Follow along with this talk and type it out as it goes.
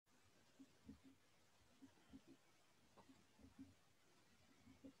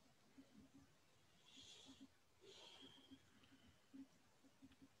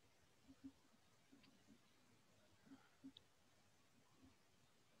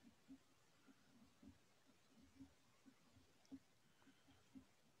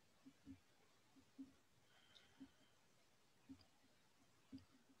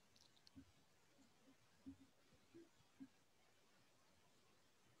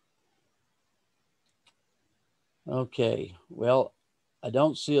Okay. Well, I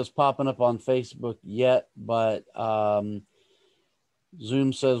don't see us popping up on Facebook yet, but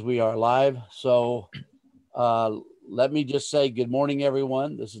Zoom says we are live. So uh, let me just say good morning,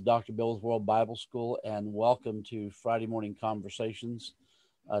 everyone. This is Dr. Bill's World Bible School, and welcome to Friday Morning Conversations.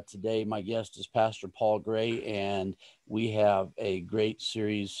 Today, my guest is Pastor Paul Gray, and we have a great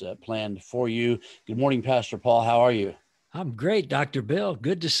series planned for you. Good morning, Pastor Paul. How are you? I'm great, Dr. Bill.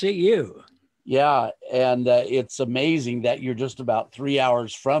 Good to see you. Yeah, and it's amazing that you're just about 3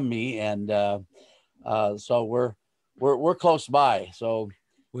 hours from me, and so we're close by. So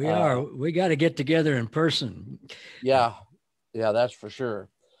We are. uh, We got to get together in person. yeah, yeah, that's for sure.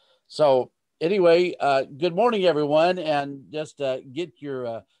 So anyway, good morning, everyone, and just get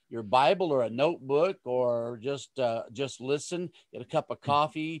your Bible or a notebook, or just listen. Get a cup of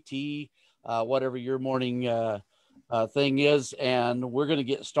coffee, tea, whatever your morning thing is, and we're going to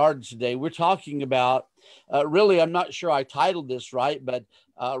get started today. We're talking about really, I'm not sure I titled this right, but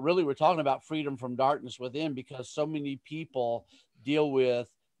really, we're talking about freedom from darkness within, because so many people deal with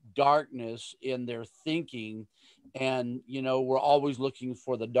darkness in their thinking, and we're always looking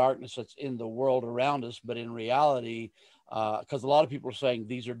for the darkness that's in the world around us, but in reality, because a lot of people are saying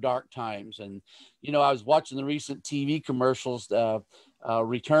these are dark times. And I was watching the recent TV commercials,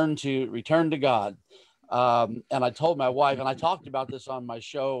 return to God. And I told my wife, and I talked about this on my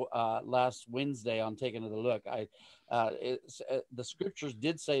show last Wednesday on Taking Another Look. The scriptures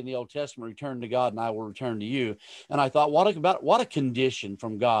did say in the Old Testament, "Return to God, and I will return to you." And I thought, what a condition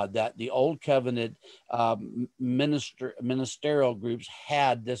from God that the Old Covenant ministerial groups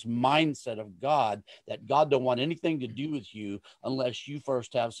had this mindset of God, that God don't want anything to do with you unless you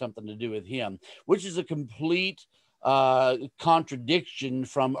first have something to do with Him, which is a complete contradiction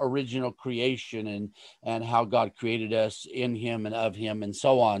from original creation, and how God created us in Him and of Him and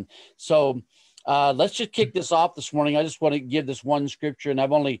so on. So let's just kick this off this morning. I just want to give this one scripture, and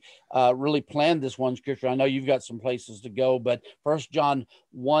I've only really planned this one scripture. I know you've got some places to go, but 1 John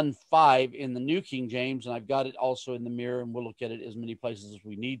 1:5 in the New King James, and I've got it also in the mirror, and we'll look at it as many places as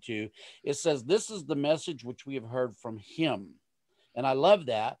we need to. It says, "This is the message which we have heard from Him." And I love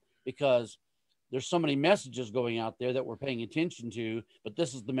that, because there's so many messages going out there that we're paying attention to, but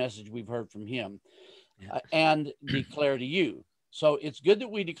this is the message we've heard from Him, Yeah. and declare to you. So it's good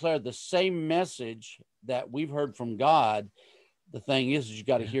that we declare the same message that we've heard from God. The thing is you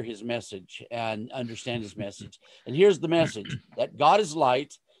got to hear His message and understand His message. And here's the message: that God is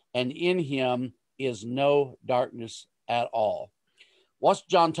light, and in Him is no darkness at all. What's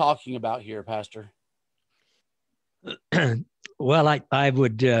John talking about here, Pastor? Well, I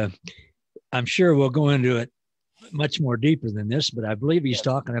would. I'm sure we'll go into it much more deeper than this, but I believe he's Yes.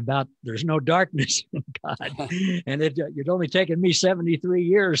 talking about there's no darkness in God, and it only taken me 73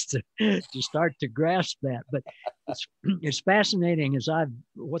 years to start to grasp that. But it's fascinating as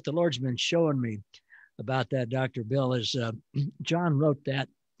what the Lord's been showing me about that, Dr. Bill, is John wrote that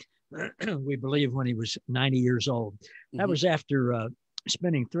we believe when he was 90 years old. That was after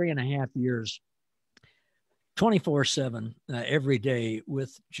spending 3.5 years 24/7 every day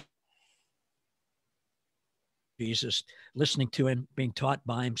with Jesus, listening to him, being taught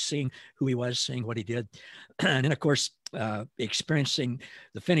by him, seeing who he was, seeing what he did. And then, of course, experiencing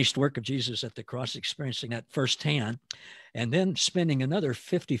the finished work of Jesus at the cross, experiencing that firsthand, and then spending another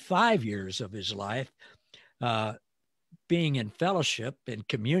 55 years of his life being in fellowship and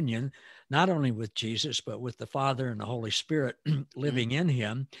communion, not only with Jesus, but with the Father and the Holy Spirit living in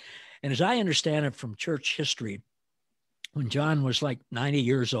him. And as I understand it from church history, when John was like 90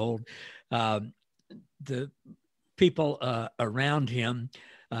 years old, the people around him,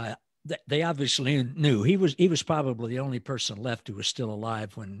 they obviously knew he was probably the only person left who was still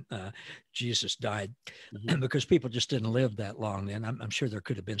alive when Jesus died, because people just didn't live that long then. I'm sure there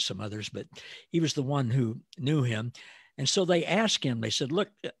could have been some others, but he was the one who knew him. And so they asked him, they said, look,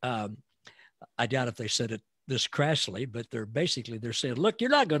 I doubt if they said it this crassly, but they're saying, look,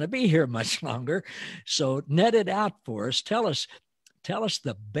 you're not going to be here much longer. So net it out for us. Tell us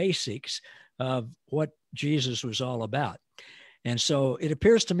the basics of what Jesus was all about. And so it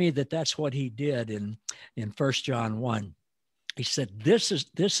appears to me that that's what he did in 1 John 1. He said, this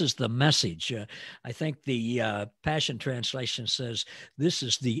is the message. I think the Passion Translation says, this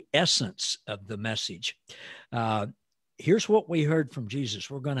is the essence of the message. Here's what we heard from Jesus.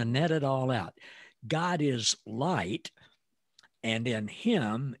 We're going to net it all out. God is light, and in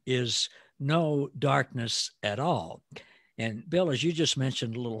him is no darkness at all. And Bill, as you just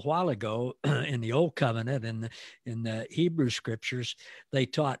mentioned a little while ago, in the Old Covenant and in the Hebrew scriptures, they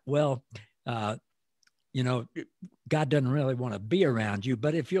taught, well, God doesn't really want to be around you,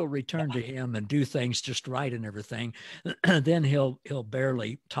 but if you'll return to him and do things just right and everything, then he'll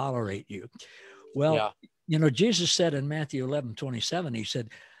barely tolerate you. Well, Yeah. you know, Jesus said in Matthew 11:27, he said,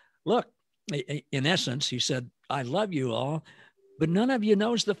 look, in essence, he said, I love you all, but none of you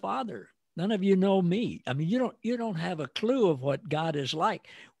knows the Father. None of you know me. I mean, you don't have a clue of what God is like.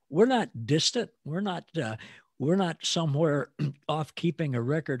 We're not distant. We're not somewhere off keeping a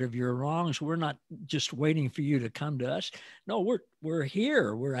record of your wrongs. We're not just waiting for you to come to us. No, we're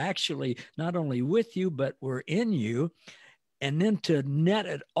here. We're actually not only with you, but we're in you. And then to net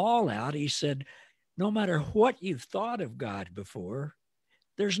it all out, he said, no matter what you've thought of God before,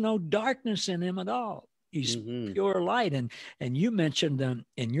 there's no darkness in him at all. He's pure light. And you mentioned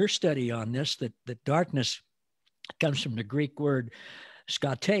in your study on this that darkness comes from the Greek word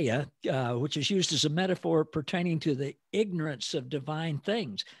skateia, which is used as a metaphor pertaining to the ignorance of divine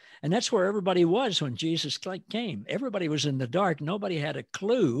things. And that's where everybody was when Jesus came. Everybody was in the dark. Nobody had a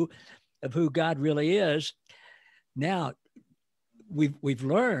clue of who God really is. Now, we've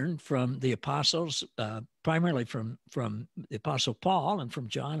learned from the apostles, primarily from the apostle Paul and from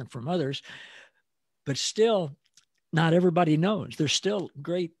John and from others, but still not everybody knows. There's still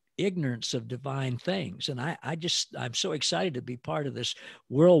great ignorance of divine things. And I'm so excited to be part of this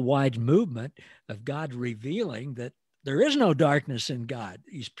worldwide movement of God revealing that there is no darkness in God.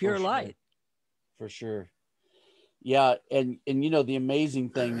 He's pure light. For sure. Yeah. And you know, the amazing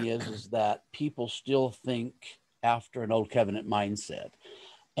thing is that people still think after an old covenant mindset.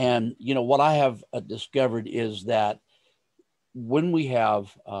 And, you know, what I have discovered is that when we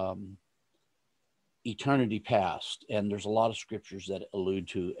have eternity past, and there's a lot of scriptures that allude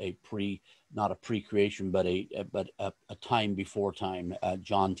to not a pre-creation, but a time before time,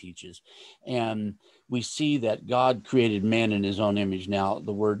 John teaches. And we see that God created man in his own image. Now,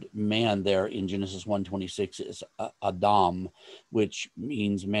 the word man there in Genesis 1:26 is Adam, which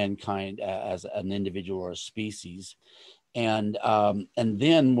means mankind as an individual or a species. And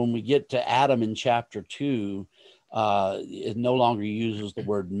then when we get to Adam in chapter 2, it no longer uses the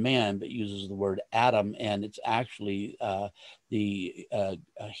word man, but uses the word Adam, and it's actually the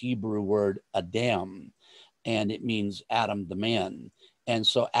Hebrew word Adam, and it means Adam the man. And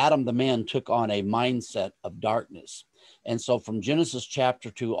so Adam the man took on a mindset of darkness. And so from Genesis chapter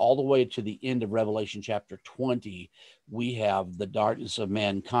 2 all the way to the end of Revelation chapter 20, we have the darkness of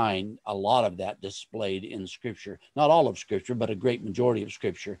mankind, a lot of that displayed in Scripture. Not all of Scripture, but a great majority of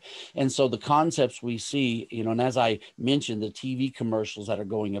Scripture. And so the concepts we see, you know, and as I mentioned, the TV commercials that are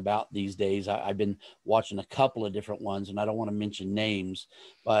going about these days, I've been watching a couple of different ones, and I don't want to mention names,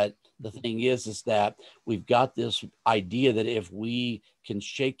 but the thing is that we've got this idea that if we can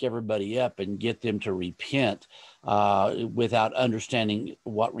shake everybody up and get them to repent without understanding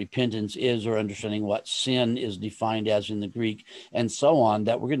what repentance is or understanding what sin is defined as in the Greek and so on,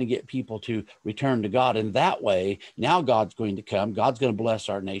 that we're going to get people to return to God. And that way, now God's going to come. God's going to bless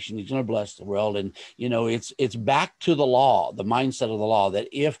our nation. He's going to bless the world. And, you know, it's back to the law, the mindset of the law, that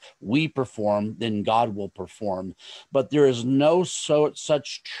if we perform, then God will perform. But there is no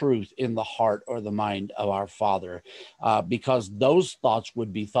such truth in the heart or the mind of our Father, because those thoughts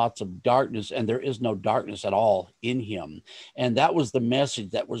would be thoughts of darkness, and there is no darkness at all in him. And that was the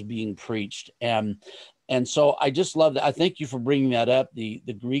message that was being preached. And so I just love that. I thank you for bringing that up, the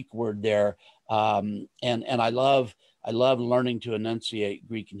Greek word there. And I love learning to enunciate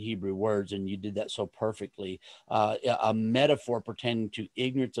Greek and Hebrew words, and you did that so perfectly. A metaphor pertaining to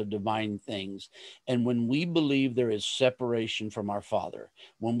ignorance of divine things. And when we believe there is separation from our Father,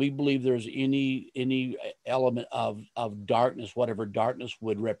 when we believe there's any element of darkness, whatever darkness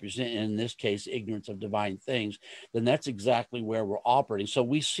would represent, in this case, ignorance of divine things, then that's exactly where we're operating. So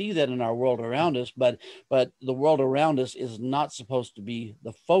we see that in our world around us, but the world around us is not supposed to be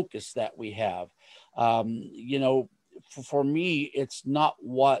the focus that we have. You know, for me, it's not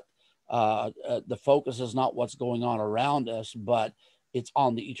what the focus is not what's going on around us, but it's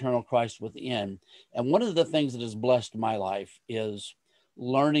on the eternal Christ within. And one of the things that has blessed my life is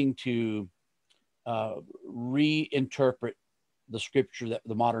learning to reinterpret the scripture, that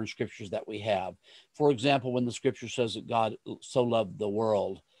the modern scriptures that we have. For example, when the scripture says that God so loved the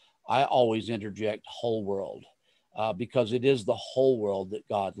world, I always interject whole world. Because it is the whole world that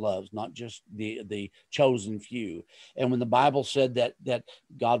God loves, not just the chosen few. And when the Bible said that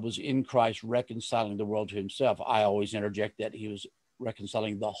God was in Christ reconciling the world to himself, I always interject that he was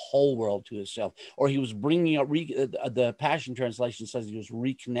reconciling the whole world to himself, or he was bringing up, the Passion Translation says he was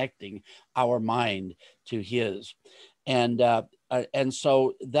reconnecting our mind to his. And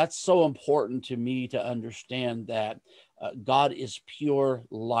so that's so important to me to understand that God is pure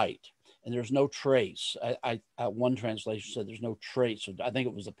light. and there's no trace. One translation said there's no trace. I think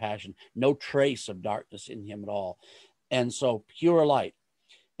it was the Passion. No trace of darkness in him at all, and so pure light.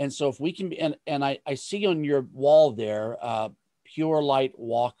 And so if we can be, and I see on your wall there, pure light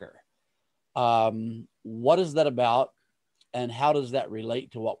walker. What is that about, and how does that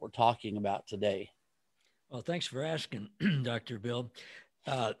relate to what we're talking about today? Well, thanks for asking, Dr. Bill.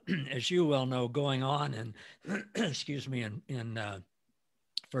 As you well know, going on and excuse me, in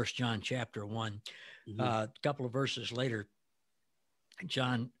 1 John chapter 1, a couple of verses later,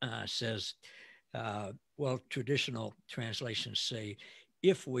 John says, well, traditional translations say,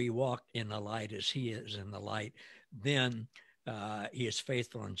 if we walk in the light as he is in the light, then he is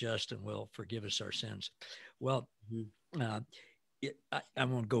faithful and just and will forgive us our sins. Well, I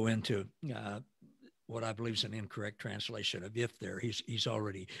won't go into what I believe is an incorrect translation of if there. He's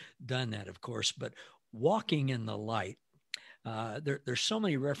already done that, of course. But walking in the light, there's so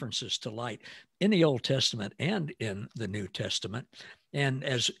many references to light in the Old Testament and in the New Testament. And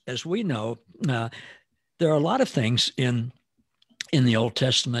as we know, there are a lot of things in the Old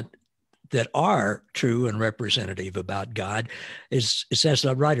Testament that are true and representative about God. Is as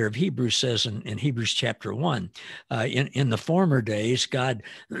the writer of Hebrews says in Hebrews chapter 1, in the former days, God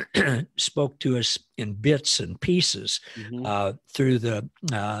spoke to us in bits and pieces through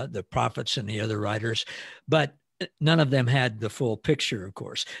the prophets and the other writers, but none of them had the full picture, of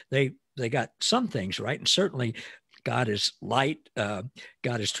course. They got some things right, and certainly God is light, God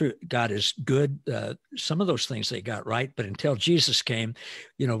is true, God is good. Some of those things they got right, but until Jesus came,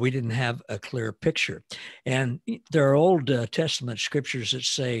 we didn't have a clear picture. And there are Old Testament scriptures that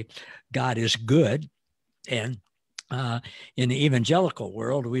say God is good. And in the evangelical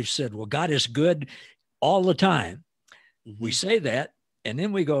world, we've said, well, God is good all the time. We say that, and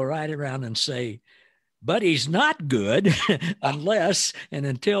then we go right around and say, but he's not good unless and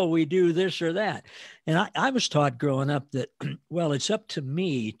until we do this or that. And I was taught growing up that, well, it's up to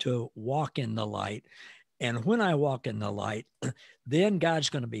me to walk in the light. And when I walk in the light, then God's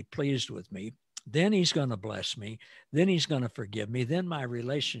going to be pleased with me. Then he's going to bless me. Then he's going to forgive me. Then my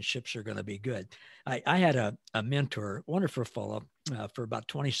relationships are going to be good. I had a mentor, wonderful fellow, for about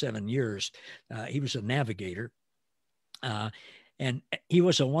 27 years. He was a navigator. And he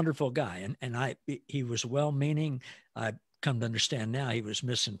was a wonderful guy, and he was well-meaning. I come to understand now he was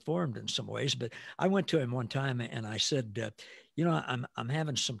misinformed in some ways, but I went to him one time and I said, I'm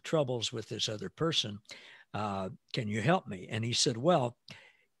having some troubles with this other person. Can you help me? And he said, well,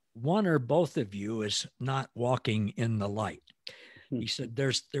 one or both of you is not walking in the light. He said,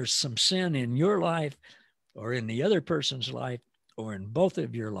 there's some sin in your life or in the other person's life or in both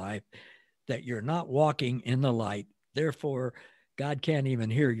of your life that you're not walking in the light. Therefore, God can't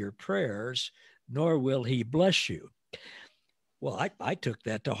even hear your prayers, nor will he bless you. Well, I took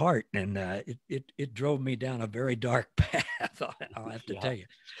that to heart, and it drove me down a very dark path, I'll have to tell you.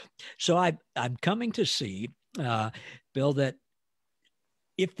 So I'm coming to see, Bill, that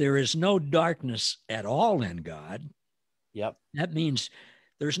if there is no darkness at all in God, that means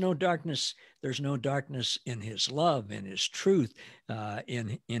there's no darkness. There's no darkness in his love, in his truth,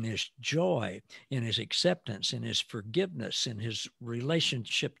 in his joy, in his acceptance, in his forgiveness, in his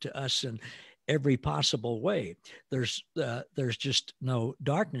relationship to us in every possible way. There's just no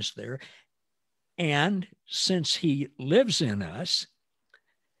darkness there. And since he lives in us,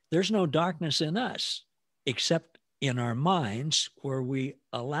 there's no darkness in us except in our minds where we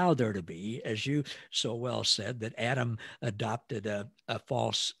allow there to be, as you so well said, that Adam adopted a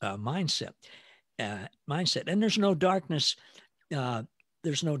false mindset. And there's no darkness.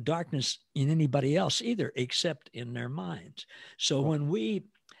 There's no darkness in anybody else either, except in their minds. So when we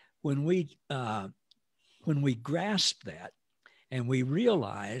grasp that and we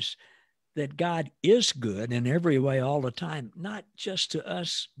realize that God is good in every way all the time, not just to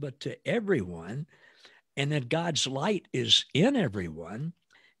us, but to everyone, and that God's light is in everyone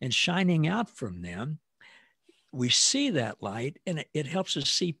and shining out from them, we see that light, and it helps us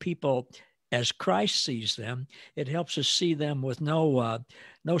see people as Christ sees them. It helps us see them with no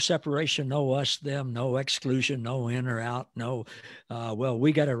separation, no us, them, no exclusion, no in or out, no, well,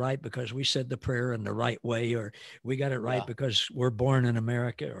 we got it right because we said the prayer in the right way, or we got it right because we're born in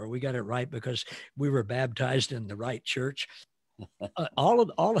America, or we got it right because we were baptized in the right church. All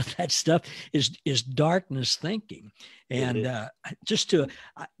of that stuff is darkness thinking, and just to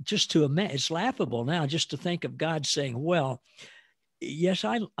imagine, it's laughable now just to think of God saying, "Well, yes,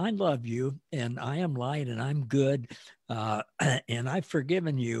 I love you, and I am light, and I'm good, and I've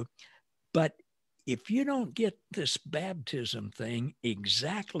forgiven you, but if you don't get this baptism thing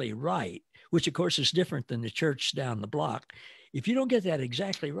exactly right, which of course is different than the church down the block, if you don't get that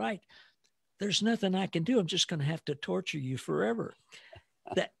exactly right, there's nothing I can do. I'm just going to have to torture you forever.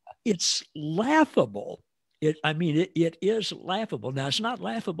 That it's laughable. It is laughable. Now, it's not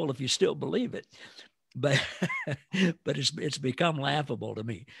laughable if you still believe it, but but it's become laughable to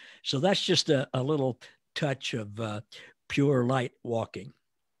me. So that's just a little touch of pure light walking.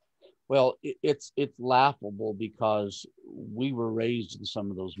 Well, it's laughable because we were raised in some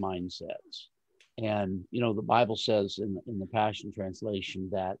of those mindsets, and the Bible says in the Passion Translation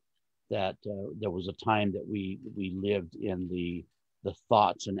that there was a time that we lived in the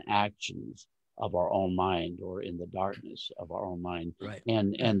thoughts and actions of our own mind, or in the darkness of our own mind. Right.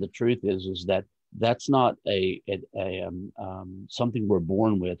 And the truth is that that's not something we're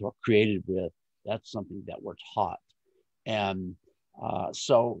born with or created with. That's something that we're taught. And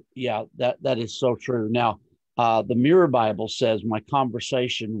so, yeah, that is so true. Now, the Mirror Bible says, "My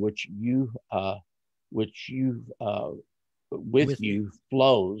conversation, which you with you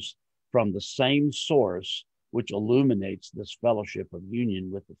flows from the same source, which illuminates this fellowship of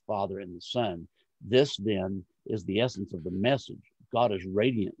union with the Father and the Son. This then is the essence of the message. God is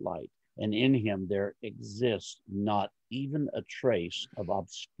radiant light, and in him there exists not even a trace of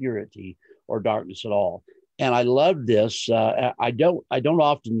obscurity or darkness at all." And I love this. I don't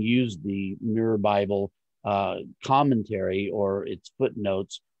often use the Mirror Bible commentary or its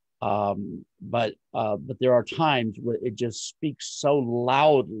footnotes, but there are times where it just speaks so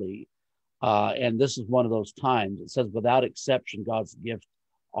loudly, and this is one of those times. It says, "Without exception, God's gifts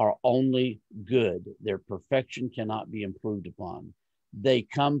are only good. Their perfection cannot be improved upon. They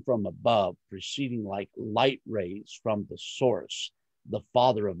come from above, proceeding like light rays from the source, the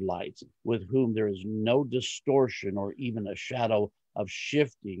Father of lights, with whom there is no distortion or even a shadow of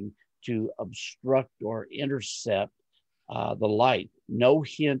shifting to obstruct or intercept the light. No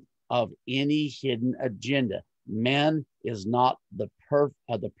hint of any hidden agenda. Man is not the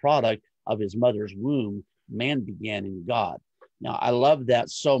product of his mother's womb. Man began in God." Now, I love that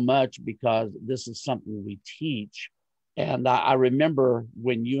so much because this is something we teach. And I remember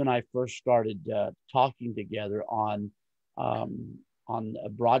when you and I first started talking together on a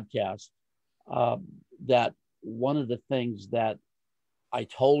broadcast, that one of the things that I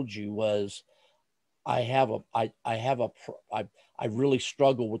told you was, I really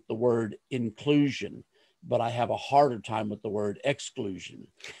struggle with the word inclusion, but I have a harder time with the word exclusion.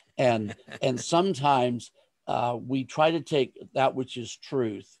 And sometimes we try to take that which is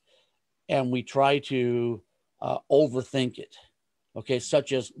truth and we try to overthink it. Okay,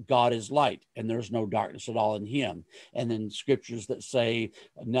 such as God is light and there's no darkness at all in him. And then scriptures that say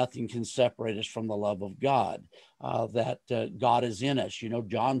nothing can separate us from the love of God, that God is in us.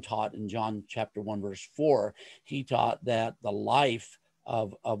 John taught in John chapter 1, verse 4, he taught that the life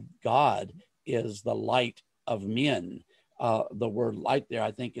of God is the light of men. The word light there,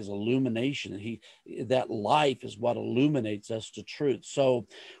 I think, is illumination. That life is what illuminates us to truth. So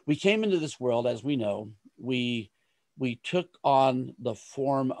we came into this world, as we know, we took on the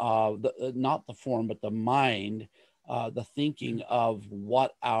form of not the form, but the mind, the thinking of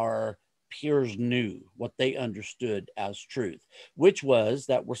what our peers knew, what they understood as truth, which was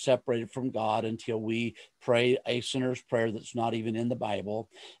that we're separated from God until we pray a sinner's prayer that's not even in the Bible.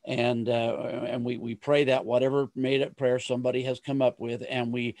 And we pray that whatever made up prayer somebody has come up with,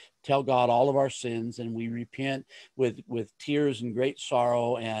 and we tell God all of our sins, and we repent with tears and great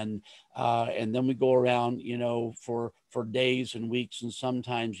sorrow, and then we go around, for days and weeks and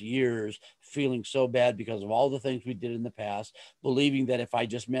sometimes years, feeling so bad because of all the things we did in the past, believing that if I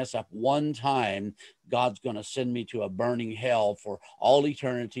just mess up one time, God's going to send me to a burning hell for all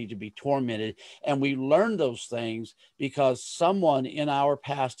eternity to be tormented. And we learn those things because someone in our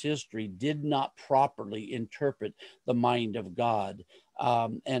past history did not properly interpret the mind of God.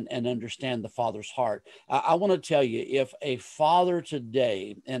 And understand the Father's heart. I want to tell you, if a father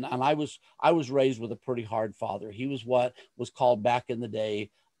today, and I was raised with a pretty hard father. He was what was called back in the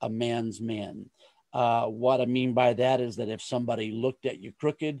day a man's man. What I mean by that is that if somebody looked at you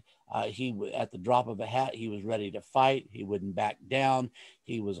crooked, at the drop of a hat, he was ready to fight. He wouldn't back down.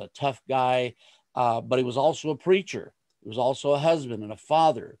 He was a tough guy, but he was also a preacher. He was also a husband and a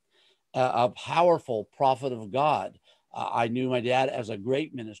father, a powerful prophet of God. I knew my dad as a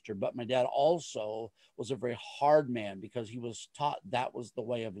great minister, but my dad also was a very hard man because he was taught that was the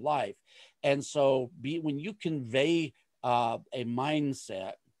way of life. And so when you convey a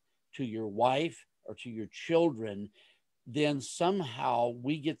mindset to your wife or to your children, then somehow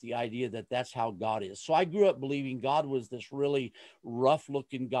we get the idea that that's how God is. So I grew up believing God was this really rough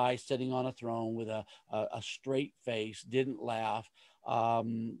looking guy sitting on a throne with a straight face, didn't laugh,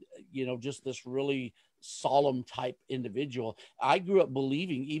 just this really solemn type individual. I grew up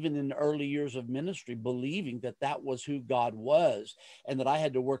believing, even in the early years of ministry, believing that that was who God was, and that I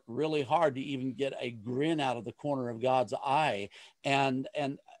had to work really hard to even get a grin out of the corner of God's eye. And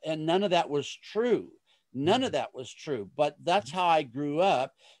none of that was true. None of that was true. But that's how I grew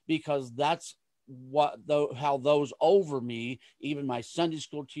up, because that's how those over me, even my Sunday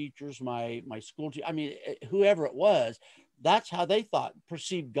school teachers, my school I mean, whoever it was, that's how they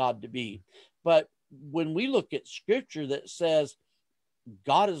perceived God to be. But when we look at scripture that says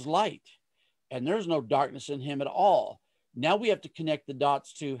God is light and there's no darkness in him at all, now we have to connect the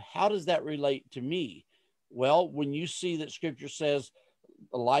dots to, how does that relate to me? Well, when you see that scripture says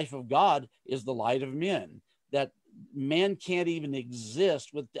the life of God is the light of men, that man can't even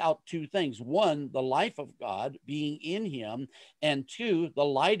exist without two things: one, the life of God being in him, and two, the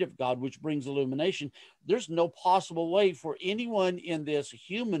light of God, which brings illumination. There's no possible way for anyone in this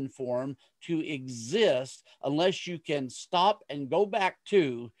human form to exist unless you can stop and go back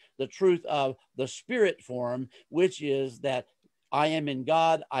to the truth of the spirit form, which is that I am in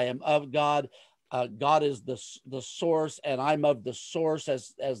God, I am of God. God is the source, and I'm of the source,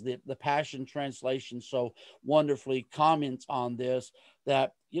 as the Passion Translation so wonderfully comments on this,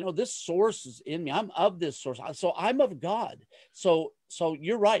 that, you know, this source is in me. I'm of this source. So I'm of God. So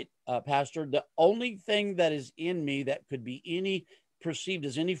you're right, Pastor. The only thing that is in me that could be perceived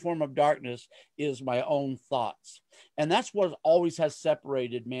as any form of darkness is my own thoughts. And that's what always has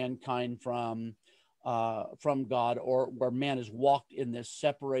separated mankind from God, or where man has walked in this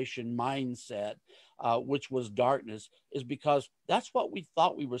separation mindset, which was darkness, is because that's what we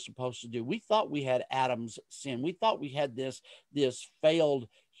thought we were supposed to do. We thought we had Adam's sin. We thought we had this failed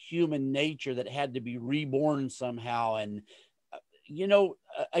human nature that had to be reborn somehow. And, you know,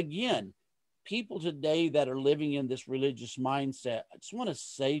 again, people today that are living in this religious mindset, I just want to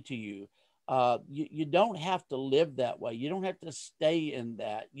say to you, you don't have to live that way. You don't have to stay in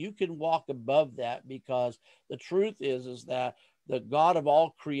that. You can walk above that, because the truth is that the God of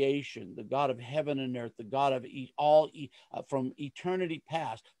all creation, the God of heaven and earth, the God of from eternity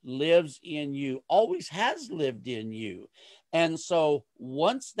past, lives in you, always has lived in you. And so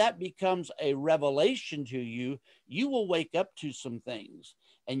once that becomes a revelation to you, you will wake up to some things,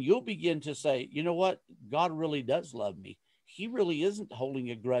 and you'll begin to say, you know what? God really does love me. He really isn't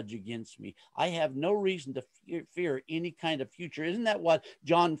holding a grudge against me. I have no reason to fear any kind of future. Isn't that what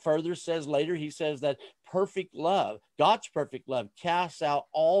John further says later? He says that perfect love, God's perfect love, casts out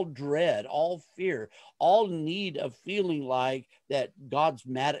all dread, all fear, all need of feeling like that God's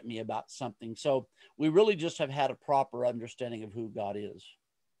mad at me about something. So we really just have had a proper understanding of who God is.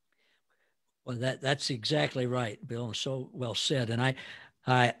 Well, that's exactly right, Bill. So well said. And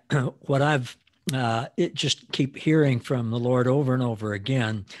I what I've it just keep hearing from the Lord over and over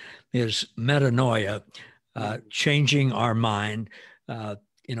again is metanoia, changing our mind.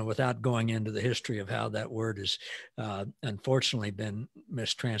 You know, without going into the history of how that word has unfortunately been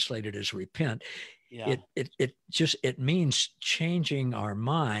mistranslated as repent. Yeah. It means changing our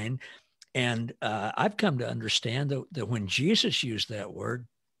mind. And I've come to understand that when Jesus used that word,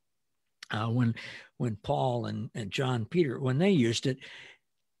 when Paul and John Peter, when they used it,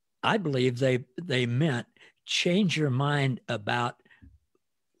 I believe they meant change your mind about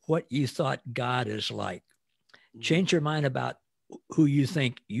what you thought God is like. Change your mind about who you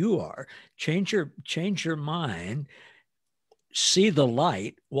think you are. Change your mind. See the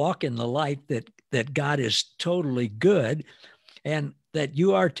light. Walk in the light that God is totally good, and that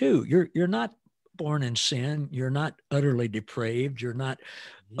you are too. You're not born in sin. You're not utterly depraved. You're not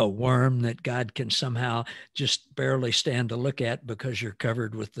a worm that God can somehow just barely stand to look at because you're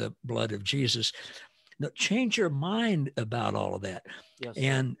covered with the blood of Jesus. No, change your mind about all of that. Yes,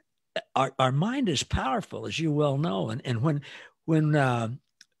 and our mind is powerful, as you well know. And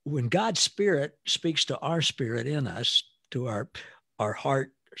when God's Spirit speaks to our spirit in us, to our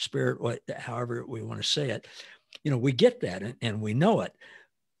heart, spirit, however we want to say it, you know, we get that and we know it.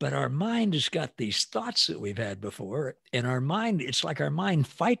 But our mind has got these thoughts that we've had before. And our mind, it's like our mind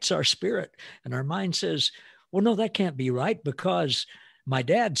fights our spirit. And our mind says, well, no, that can't be right, because my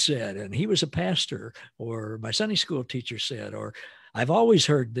dad said, and he was a pastor, or my Sunday school teacher said, or I've always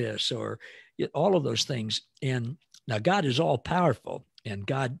heard this, or all of those things. And now God is all powerful, and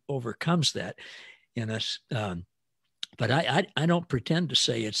God overcomes that in us. But I don't pretend to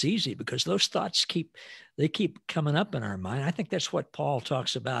say it's easy, because those thoughts keep coming up in our mind. I think that's what Paul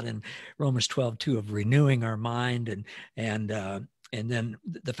talks about in Romans 12:2, of renewing our mind, and then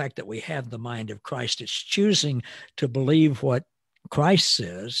the fact that we have the mind of Christ. It's choosing to believe what Christ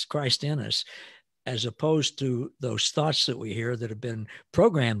says, Christ in us, as opposed to those thoughts that we hear that have been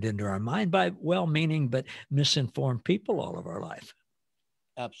programmed into our mind by well-meaning but misinformed people all of our life.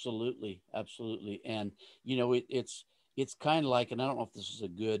 Absolutely, absolutely. And it's kind of like, and I don't know if this is a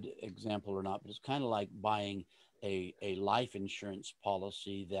good example or not, but it's kind of like buying a life insurance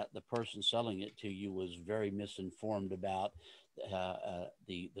policy that the person selling it to you was very misinformed about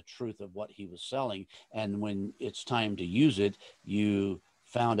the truth of what he was selling. And when it's time to use it, you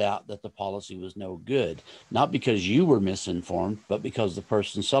found out that the policy was no good, not because you were misinformed, but because the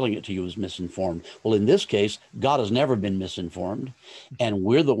person selling it to you was misinformed. Well, in this case, God has never been misinformed, and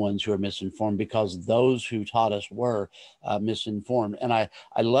we're the ones who are misinformed because those who taught us were misinformed. And I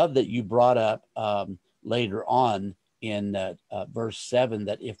love that you brought up later on in verse 7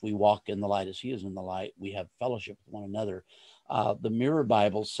 that if we walk in the light as he is in the light, we have fellowship with one another. The Mirror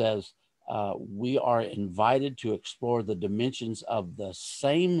Bible says we are invited to explore the dimensions of the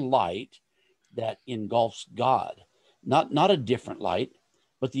same light that engulfs God, not a different light,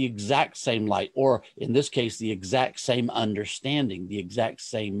 but the exact same light, or in this case, the exact same understanding, the exact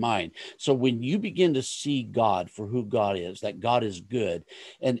same mind. So when you begin to see God for who God is, that God is good,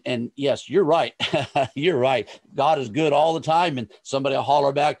 and yes, you're right, you're right. God is good all the time, and somebody will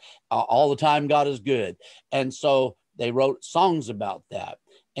holler back, all the time God is good. And so they wrote songs about that.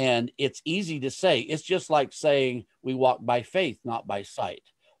 And it's easy to say. It's just like saying we walk by faith, not by sight,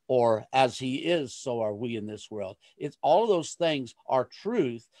 or as he is, so are we in this world. It's all of those things are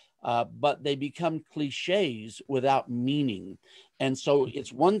truth, but they become cliches without meaning. And so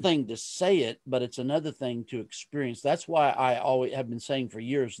it's one thing to say it, but it's another thing to experience. That's why I always have been saying for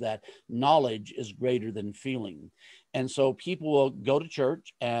years that knowledge is greater than feeling. And so people will go to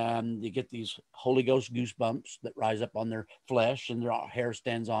church and they get these Holy Ghost goosebumps that rise up on their flesh and their hair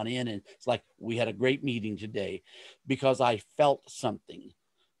stands on end. And it's like, we had a great meeting today because I felt something.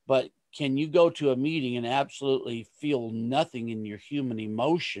 But can you go to a meeting and absolutely feel nothing in your human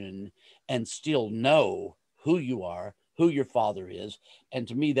emotion and still know who you are, who your Father is? And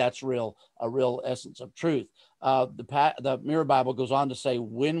to me, that's a real essence of truth. The Mirror Bible goes on to say,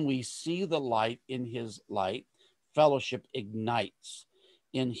 when we see the light in his light, fellowship ignites.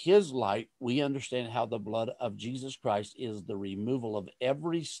 In his light, we understand how the blood of Jesus Christ is the removal of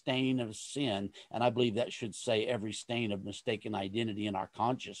every stain of sin. And I believe that should say every stain of mistaken identity in our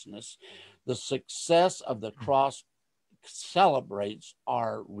consciousness. The success of the cross celebrates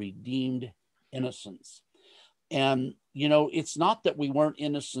our redeemed innocence. And, it's not that we weren't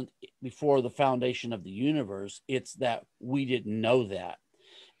innocent before the foundation of the universe. It's that we didn't know that.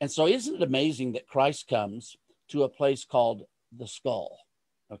 And so isn't it amazing that Christ comes to a place called the skull?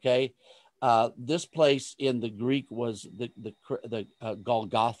 Okay. This place in the Greek was the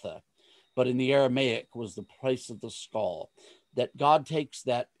Golgotha, but in the Aramaic was the place of the skull. That God takes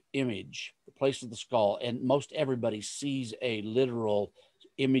that image, the place of the skull, and most everybody sees a literal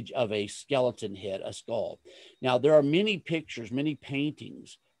image of a skeleton head, a skull. Now, there are many pictures, many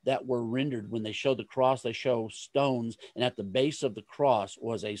paintings that were rendered when they show the cross. They show stones, and at the base of the cross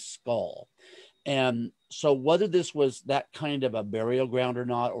was a skull. And so whether this was that kind of a burial ground or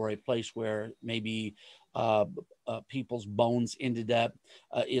not, or a place where maybe people's bones ended up,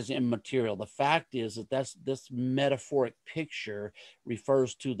 is immaterial. The fact is that this metaphoric picture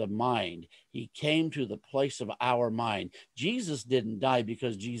refers to the mind. He came to the place of our mind. Jesus didn't die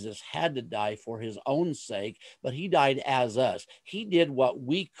because Jesus had to die for his own sake, but he died as us. He did what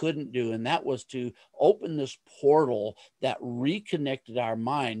we couldn't do, and that was to open this portal that reconnected our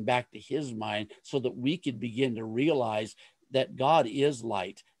mind back to his mind so that we could begin to realize that God is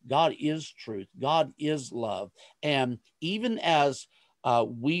light, God is truth, God is love. And even as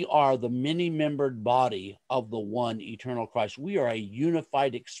we are the many-membered body of the one eternal Christ, we are a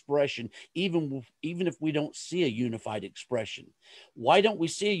unified expression, even if we don't see a unified expression. Why don't we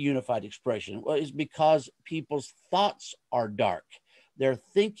see a unified expression? Well, it's because people's thoughts are dark. Their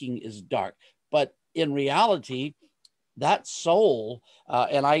thinking is dark. But in reality, that soul,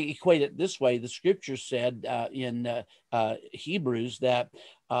 and I equate it this way, the scripture said in Hebrews that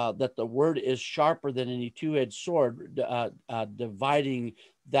the word is sharper than any two-edged sword, dividing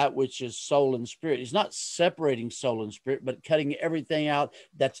that which is soul and spirit. He's not separating soul and spirit, but cutting everything out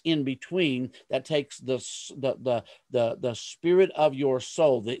that's in between. That takes the spirit of your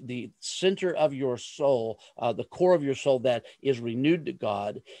soul, the center of your soul, the core of your soul that is renewed to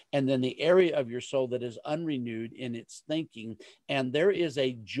God, and then the area of your soul that is unrenewed in its thinking. And there is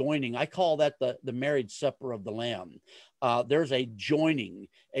a joining. I call that the marriage supper of the Lamb. there's a joining,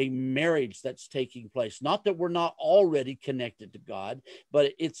 a marriage that's taking place. Not that we're not already connected to God,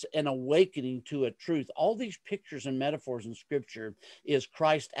 but it's an awakening to a truth. All these pictures and metaphors in Scripture is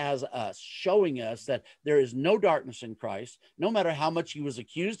Christ as us, showing us that there is no darkness in Christ, no matter how much he was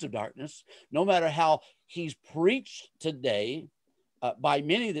accused of darkness, no matter how he's preached today by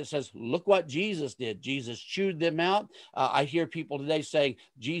many that says, look what Jesus did. Jesus chewed them out. I hear people today saying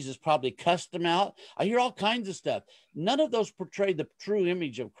Jesus probably cussed them out. I hear all kinds of stuff. None of those portray the true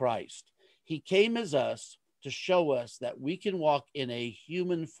image of Christ. He came as us to show us that we can walk in a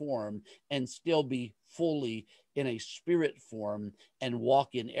human form and still be fully in a spirit form and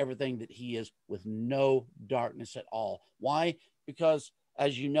walk in everything that he is with no darkness at all. Why? Because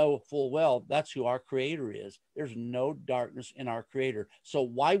as you know full well, that's who our creator is. There's no darkness in our creator. So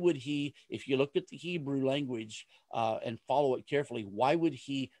why would he, if you look at the Hebrew language and follow it carefully, why would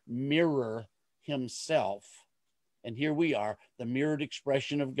he mirror himself? And here we are, the mirrored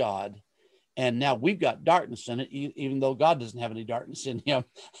expression of God. And now we've got darkness in it, even though God doesn't have any darkness in him.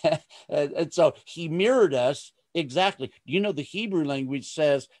 And so he mirrored us. Exactly. You know, the Hebrew language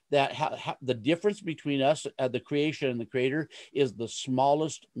says that the difference between us, the creation and the creator, is the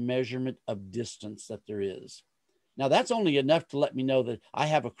smallest measurement of distance that there is. Now, that's only enough to let me know that I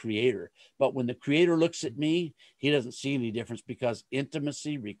have a creator. But when the creator looks at me, he doesn't see any difference, because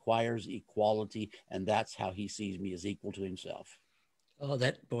intimacy requires equality. And that's how he sees me, as equal to himself. Oh,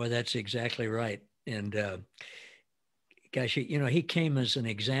 that's exactly right. And gosh, he came as an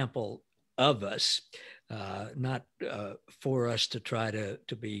example of us, not for us to try to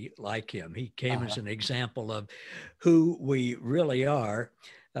be like him. He came as an example of who we really are,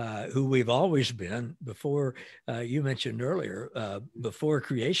 who we've always been before. You mentioned earlier, before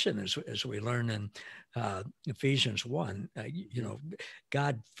creation, as we learn in Ephesians 1,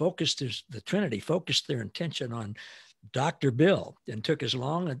 God the Trinity focused their attention on Dr. Bill, and took as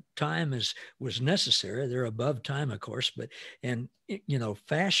long a time as was necessary. They're above time, of course, and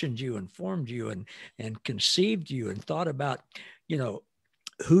fashioned you and formed you and conceived you and thought about,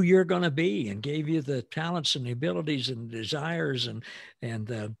 who you're going to be, and gave you the talents and the abilities and desires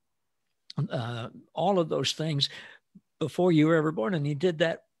and all of those things before you were ever born. And he did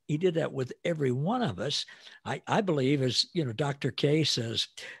that with every one of us. I believe, as Dr. K says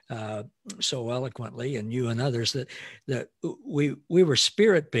so eloquently, and you and others, that we were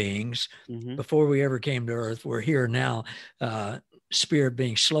spirit beings before we ever came to earth. We're here now, spirit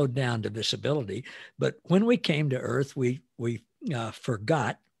being slowed down to visibility. But when we came to earth, we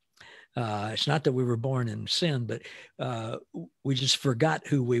forgot. It's not that we were born in sin, but we just forgot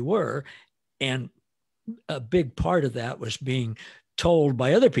who we were. And a big part of that was being told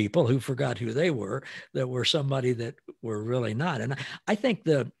by other people who forgot who they were, that we're somebody that we're really not. And I think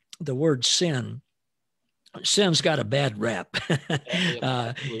the word sin's got a bad rap.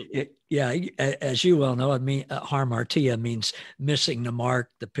 As you well know, hamartia means missing the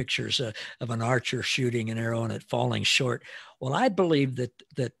mark, the pictures of an archer shooting an arrow and it falling short. Well, I believe that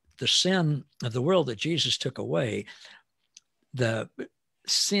the sin of the world that Jesus took away, the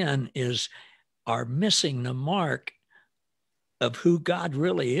sin is our missing the mark of who God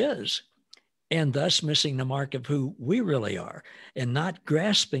really is, and thus missing the mark of who we really are, and not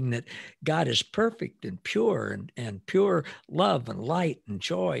grasping that God is perfect and pure and pure love and light and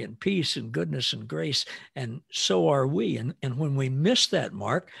joy and peace and goodness and grace. And so are we. And when we miss that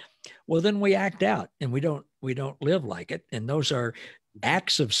mark, well, then we act out and we don't live like it. And those are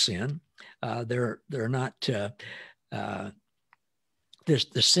acts of sin. They're not,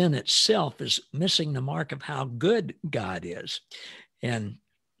 the sin itself is missing the mark of how good God is. And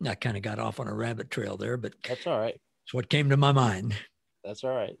I kind of got off on a rabbit trail there, but that's all right. It's what came to my mind. That's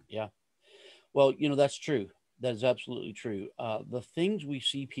all right. Yeah. Well, that's true. That is absolutely true. The things we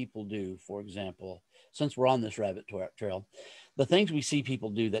see people do, for example, since we're on this rabbit trail, the things we see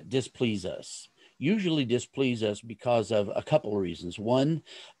people do that displease us usually displease us because of a couple of reasons. One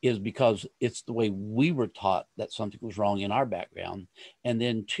is because it's the way we were taught that something was wrong in our background. And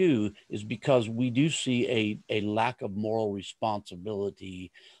then two is because we do see a lack of moral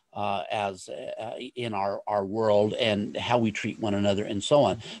responsibility as in our world, and how we treat one another and so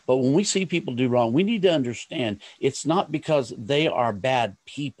on. But when we see people do wrong, we need to understand it's not because they are bad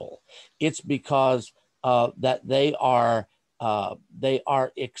people. It's because that they are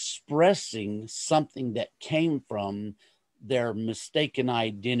expressing something that came from their mistaken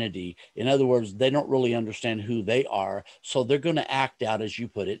identity. In other words, they don't really understand who they are. So they're going to act out, as you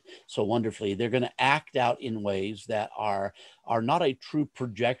put it so wonderfully, they're going to act out in ways that are not a true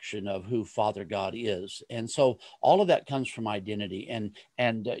projection of who Father God is. And so all of that comes from identity. And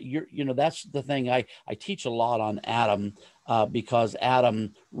that's the thing. I teach a lot on Adam, because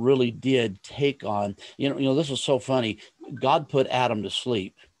Adam really did take on, this is so funny. God put Adam to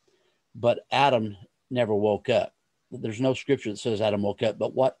sleep, but Adam never woke up. There's no scripture that says Adam woke up,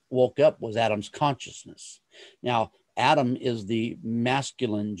 but what woke up was Adam's consciousness. Now, Adam is the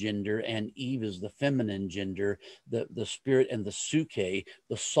masculine gender and Eve is the feminine gender. The spirit and the suke, the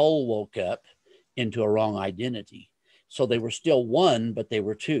soul, woke up into a wrong identity. So they were still one, but they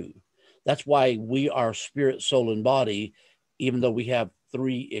were two. That's why we are spirit, soul, and body. Even though we have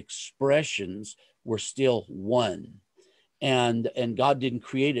three expressions, we're still one. And God didn't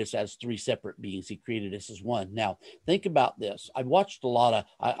create us as three separate beings. He created us as one. Now, think about this. I've watched a lot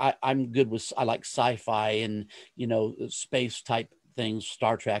of, I'm good with, I like sci-fi and, space type things,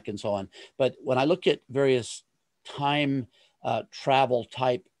 Star Trek and so on. But when I look at various time travel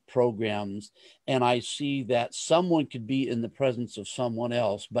type programs, and I see that someone could be in the presence of someone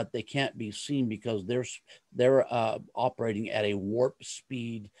else, but they can't be seen because they're operating at a warp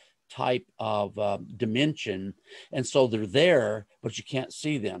speed type of dimension. And so they're there, but you can't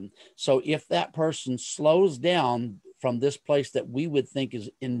see them. So if that person slows down from this place that we would think is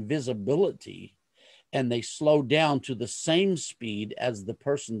invisibility, and they slow down to the same speed as the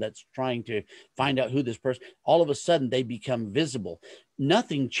person that's trying to find out who this person, all of a sudden they become visible.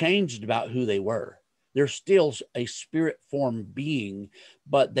 Nothing changed about who they were. They're still a spirit form being,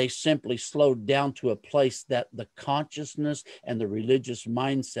 but they simply slowed down to a place that the consciousness and the religious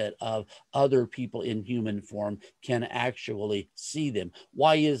mindset of other people in human form can actually see them.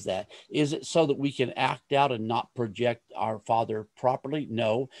 Why is that? Is it so that we can act out and not project our Father properly?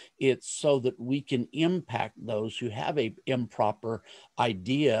 No, it's so that we can impact those who have a improper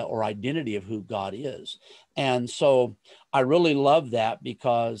idea or identity of who God is. And so I really love that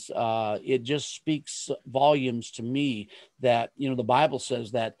because it just speaks volumes to me that, the Bible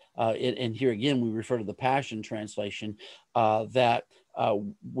says that, and here again, we refer to the Passion Translation, that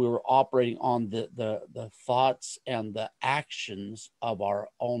we're operating on the thoughts and the actions of our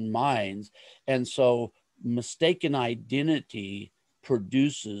own minds. And so mistaken identity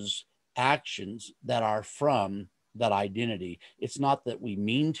produces actions that are from that identity. It's not that we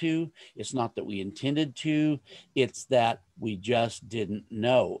mean to, it's not that we intended to, it's that we just didn't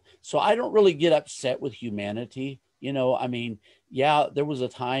know. So I don't really get upset with humanity. Yeah, there was a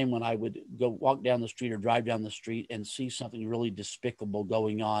time when I would go walk down the street or drive down the street and see something really despicable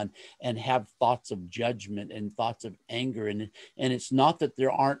going on and have thoughts of judgment and thoughts of anger. And it's not that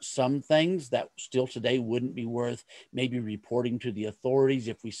there aren't some things that still today wouldn't be worth maybe reporting to the authorities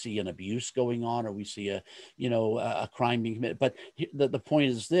if we see an abuse going on or we see a crime being committed. But the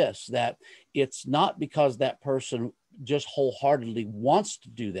point is this, that it's not because that person just wholeheartedly wants to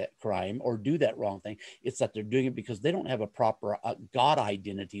do that crime or do that wrong thing. It's that they're doing it because they don't have a proper God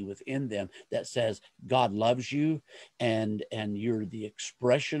identity within them that says God loves you and you're the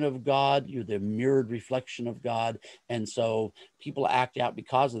expression of God, you're the mirrored reflection of God. And so people act out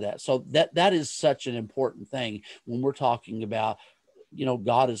because of that. So that is such an important thing when we're talking about,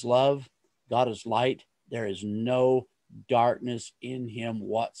 God is love, God is light. There is no darkness in him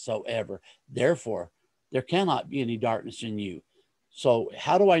whatsoever. Therefore, there cannot be any darkness in you. So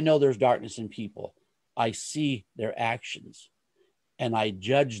how do I know there's darkness in people? I see their actions and I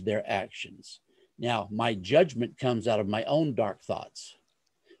judge their actions. Now, my judgment comes out of my own dark thoughts,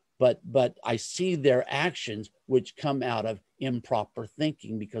 but I see their actions, which come out of improper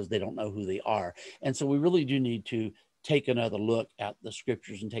thinking because they don't know who they are. And so we really do need to take another look at the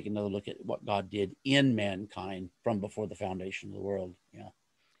scriptures and take another look at what God did in mankind from before the foundation of the world. Yeah.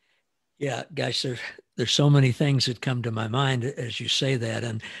 Yeah, guys, there's so many things that come to my mind as you say that.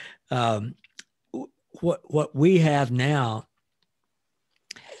 And what we have now,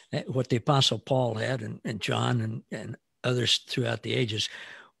 what the Apostle Paul had and John and others throughout the ages,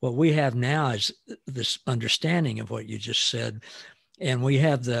 what we have now is this understanding of what you just said. And we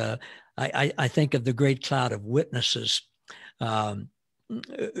have I think of the great cloud of witnesses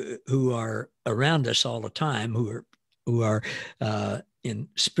who are around us all the time, who are in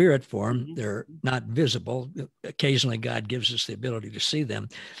spirit form. They're not visible. Occasionally, God gives us the ability to see them,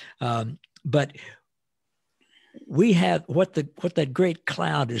 but we have what that great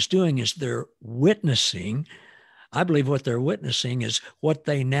cloud is doing is they're witnessing I believe what they're witnessing is what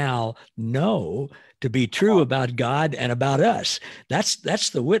they now know to be true about God and about us. That's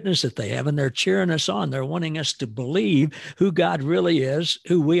the witness that they have, and they're cheering us on. They're wanting us to believe who God really is,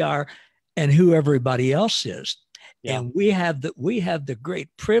 who we are, and who everybody else is. Yeah. And we have the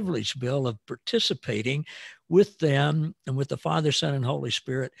great privilege, Bill, of participating with them and with the Father, Son, and Holy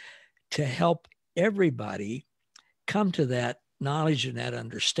Spirit to help everybody come to that knowledge and that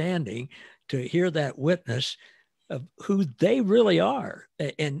understanding, to hear that witness of who they really are.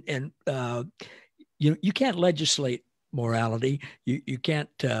 And you can't legislate morality. You can't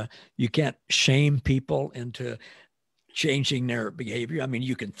shame people into changing their behavior. I mean,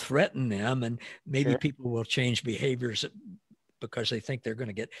 you can threaten them, and maybe Sure. people will change behaviors because they think they're going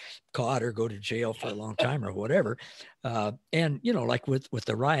to get caught or go to jail for a long time or whatever. And like with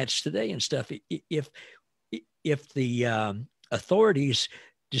the riots today and stuff, if the authorities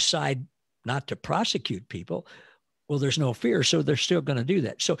decide not to prosecute people, well, there's no fear, so they're still going to do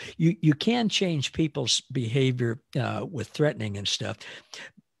that. So you can change people's behavior with threatening and stuff,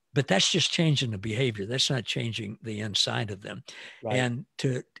 but that's just changing the behavior. That's not changing the inside of them. Right. And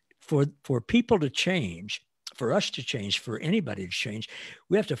for people to change, for us to change, for anybody to change,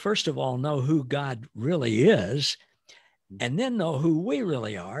 we have to first of all know who God really is, and then know who we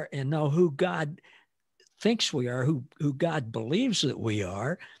really are, and know who God thinks we are, who God believes that we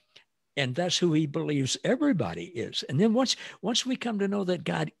are, and that's who he believes everybody is. And then once we come to know that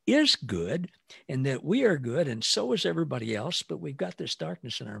God is good and that we are good, and so is everybody else, but we've got this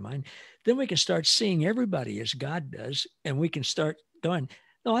darkness in our mind, then we can start seeing everybody as God does, and we can start going,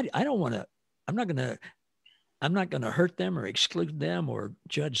 no, I don't want to, I'm not going to hurt them or exclude them or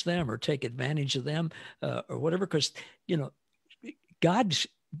judge them or take advantage of them or whatever, because God's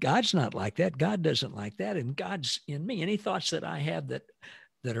not like that. God doesn't like that, and God's in me. Any thoughts that I have that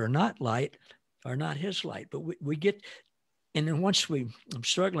are not light are not his light. But we get, and then I'm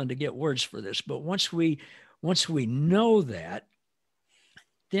struggling to get words for this, but once we know that,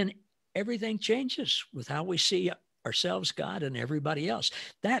 then everything changes with how we see ourselves, God, and everybody else.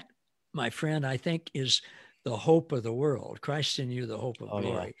 That, my friend, I think is the hope of the world. Christ in you, the hope of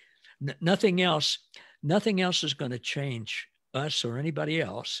glory. Yeah. Nothing else is going to change us or anybody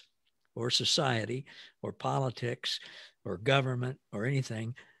else or society or politics or government or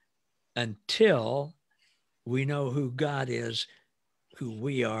anything until we know who God is, who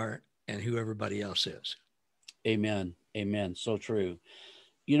we are, and who everybody else is. Amen. Amen. So true.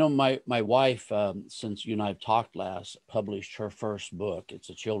 My wife, since you and I have talked last, published her first book. It's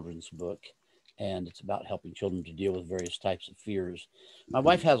a children's book, and it's about helping children to deal with various types of fears. My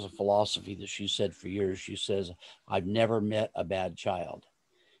wife has a philosophy that she said for years. She says, I've never met a bad child.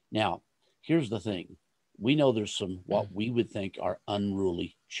 Now, here's the thing. We know there's some what we would think are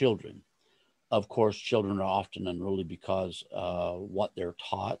unruly children. Of course, children are often unruly because what they're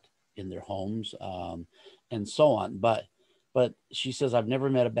taught in their homes and so on. But she says, I've never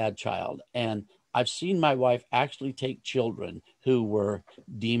met a bad child. And I've seen my wife actually take children who were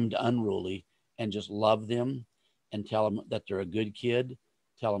deemed unruly and just love them and tell them that they're a good kid,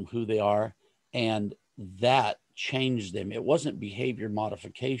 tell them who they are. And that changed them. It wasn't behavior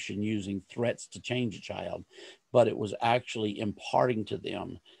modification using threats to change a child, but it was actually imparting to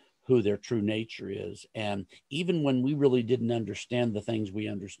them who their true nature is. And even when we really didn't understand the things we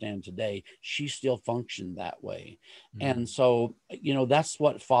understand today, she still functioned that way. Mm-hmm. And so, that's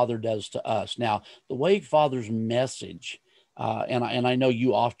what Father does to us. Now, the way Father's message, and I know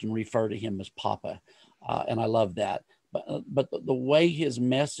you often refer to him as Papa, and I love that. But the way his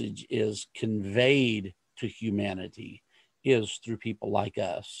message is conveyed to humanity is through people like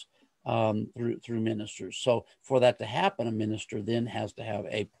us. Through ministers. So for that to happen, a minister then has to have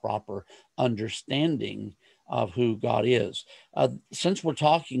a proper understanding of who God is. Since we're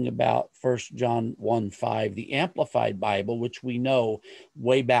talking about 1 John 1:5, the Amplified Bible, which we know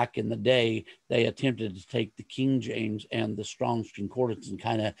way back in the day, they attempted to take the King James and the Strong's Concordance and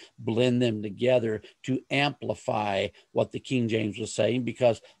kind of blend them together to amplify what the King James was saying,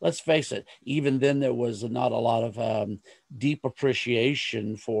 because let's face it, even then there was not a lot of deep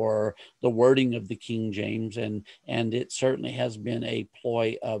appreciation for the wording of the King James, and it certainly has been a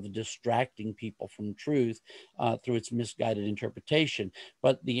ploy of distracting people from truth through its misguided interpretation.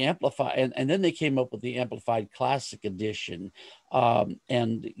 But the Amplified, and then they came up with the Amplified Classic Edition.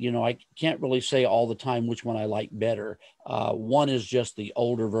 I can't really say all the time which one I like better. One is just the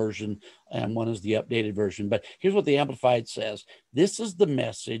older version and one is the updated version. But here's what the Amplified says. This is the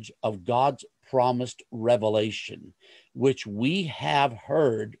message of God's promised revelation, which we have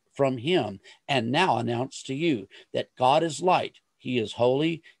heard from him and now announce to you, that God is light. He is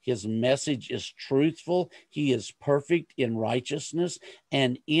holy. His message is truthful. He is perfect in righteousness.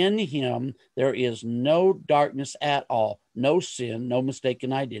 And in him, there is no darkness at all, no sin, no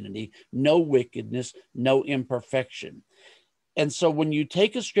mistaken identity, no wickedness, no imperfection. And so when you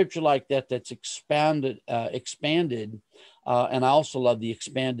take a scripture like that, that's expanded, and I also love the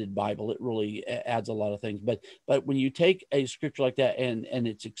expanded Bible. It really adds a lot of things. But when you take a scripture like that and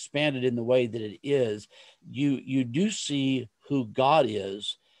it's expanded in the way that it is, you do see who God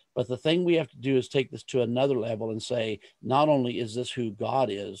is. But the thing we have to do is take this to another level and say, not only is this who God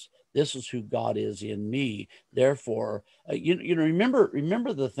is, this is who God is in me. Therefore,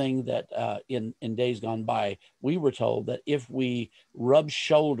 remember the thing that in days gone by, we were told that if we rub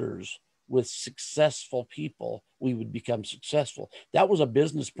shoulders with successful people, we would become successful. That was a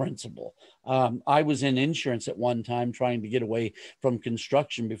business principle. I was in insurance at one time trying to get away from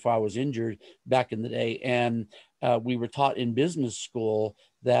construction before I was injured back in the day. And we were taught in business school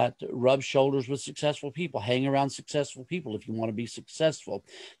that rub shoulders with successful people, hang around successful people if you want to be successful.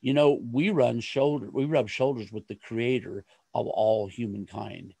 We rub shoulders with the creator of all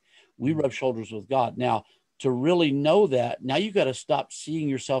humankind. We rub shoulders with God. Now, to really know that, now you got to stop seeing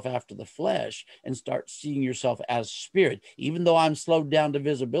yourself after the flesh and start seeing yourself as spirit. Even though I'm slowed down to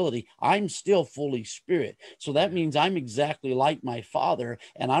visibility, I'm still fully spirit. So that means I'm exactly like my Father,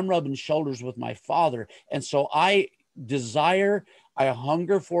 and I'm rubbing shoulders with my Father. And so I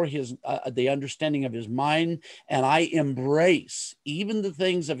hunger for his the understanding of his mind, and I embrace even the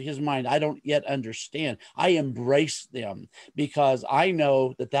things of his mind I don't yet understand. I embrace them because I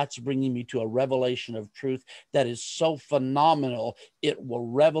know that that's bringing me to a revelation of truth that is so phenomenal. It will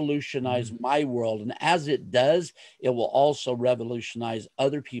revolutionize my world, and as it does, it will also revolutionize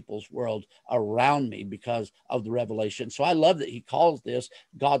other people's world around me because of the revelation. So I love that he calls this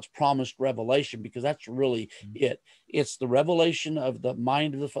God's promised revelation, because that's really it. It's the revelation of the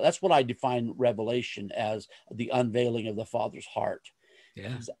mind of the Father. That's what I define revelation as, the unveiling of the Father's heart. Yeah.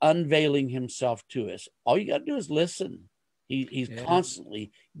 He's unveiling himself to us. All you got to do is listen. He's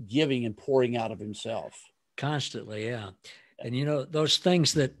constantly giving and pouring out of himself. Constantly, yeah. And those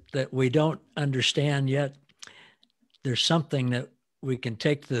things that we don't understand yet, there's something that we can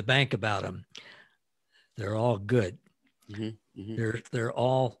take to the bank about them. They're all good. Mm-hmm, mm-hmm. They're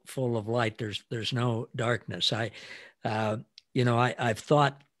all full of light. There's no darkness. I've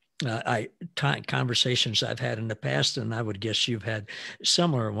thought conversations I've had in the past, and I would guess you've had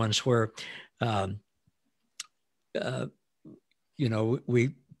similar ones where, we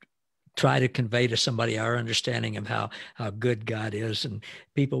try to convey to somebody our understanding of how good God is, and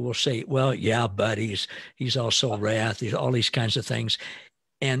people will say, "Well, yeah, but he's also wrath. He's all these kinds of things."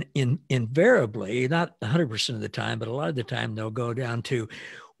 And invariably, not 100% of the time, but a lot of the time, they'll go down to,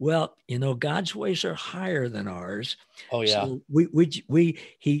 well, God's ways are higher than ours. Oh yeah. So we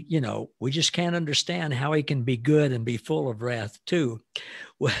just can't understand how he can be good and be full of wrath too.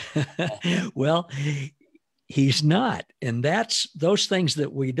 Well, he's not. And that's those things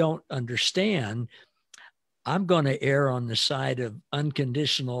that we don't understand. I'm going to err on the side of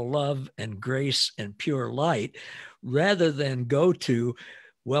unconditional love and grace and pure light rather than go to,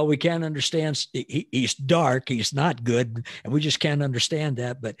 well, we can't understand. He's dark. He's not good. And we just can't understand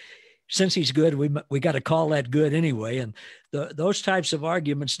that. But since he's good, we got to call that good anyway. And those types of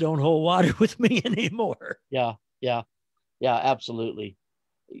arguments don't hold water with me anymore. Yeah, absolutely.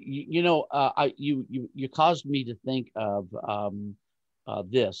 You caused me to think of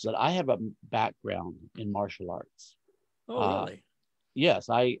this, that I have a background in martial arts. Oh, really? Yes,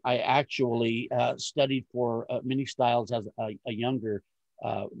 I actually studied for many styles as a younger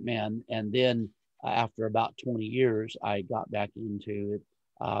man, and then after about 20 years, I got back into it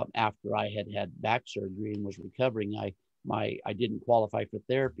after I had back surgery and was recovering. I didn't qualify for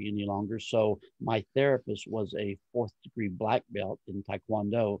therapy any longer, so my therapist was a 4th-degree black belt in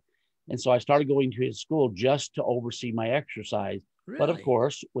Taekwondo, and so I started going to his school just to oversee my exercise. Really? But of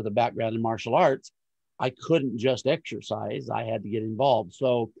course, with a background in martial arts, I couldn't just exercise. I had to get involved.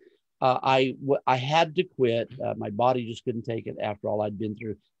 So I had to quit. My body just couldn't take it after all I'd been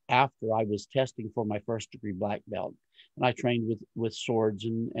through after I was testing for my 1st-degree black belt. And I trained with swords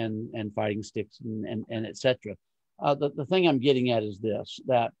and fighting sticks and et cetera. The thing I'm getting at is this,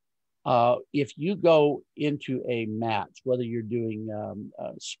 that if you go into a match, whether you're doing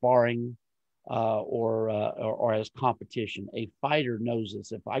sparring or as competition, a fighter knows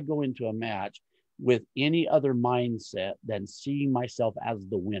this. If I go into a match with any other mindset than seeing myself as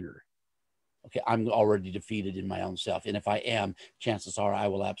the winner, okay, I'm already defeated in my own self. And if I am, chances are I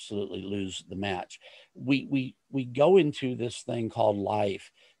will absolutely lose the match. We go into this thing called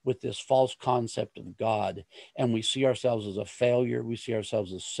life with this false concept of God, and we see ourselves as a failure. We see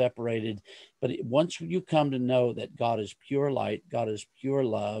ourselves as separated. But once you come to know that God is pure light, God is pure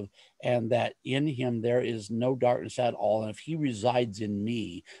love, and that in him there is no darkness at all, and if he resides in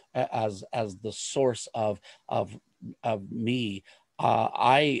me as the source of me,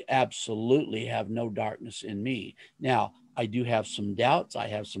 I absolutely have no darkness in me. Now, I do have some doubts. I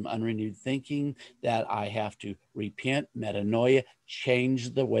have some unrenewed thinking that I have to repent, metanoia,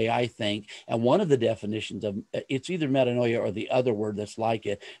 change the way I think. And one of the definitions of it's either metanoia or the other word that's like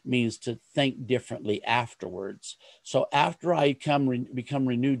it means to think differently afterwards. So after I become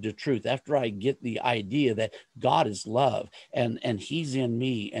renewed to truth, after I get the idea that God is love and he's in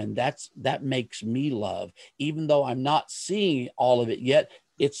me, and that makes me love, even though I'm not seeing all of it yet,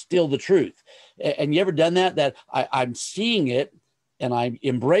 it's still the truth. And you ever done that I'm seeing it and I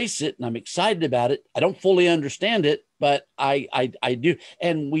embrace it and I'm excited about it. I don't fully understand it, but I do.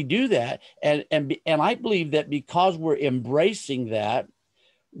 And we do that. And I believe that because we're embracing that,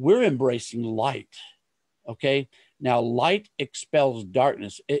 we're embracing light. Okay. Now light expels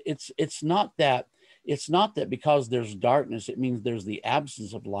darkness. It's not that because there's darkness, it means there's the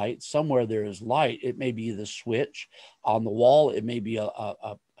absence of light. Somewhere there is light. It may be the switch on the wall. It may be a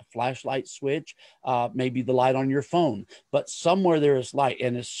flashlight switch, maybe the light on your phone, but somewhere there is light.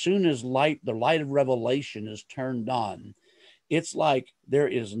 And as soon as the light of revelation is turned on, it's like there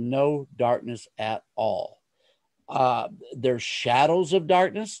is no darkness at all. There's shadows of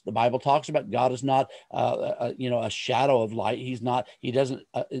darkness. The Bible talks about God is not, a shadow of light. He doesn't,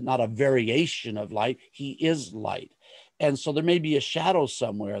 not a variation of light. He is light. And so there may be a shadow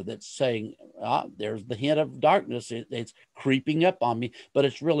somewhere that's saying, there's the hint of darkness. It's creeping up on me, but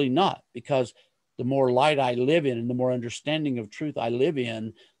it's really not, because the more light I live in and the more understanding of truth I live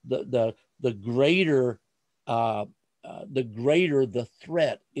in, the greater the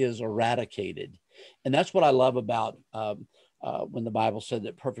threat is eradicated. And that's what I love about when the Bible said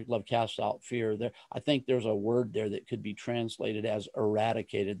that perfect love casts out fear. There, I think there's a word there that could be translated as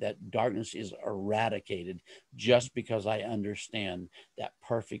eradicated, that darkness is eradicated just because I understand that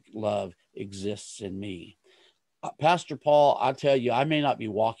perfect love exists in me. Pastor Paul, I tell you, I may not be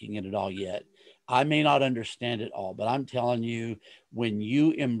walking in it all yet. I may not understand it all, but I'm telling you, when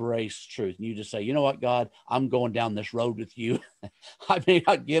you embrace truth and you just say, you know what, God, I'm going down this road with you. I may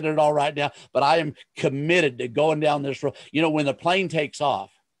not get it all right now, but I am committed to going down this road. You know, when the plane takes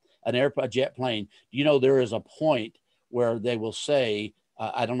off, a jet plane, you know, there is a point where they will say,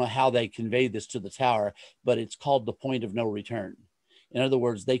 I don't know how they convey this to the tower, but it's called the point of no return. In other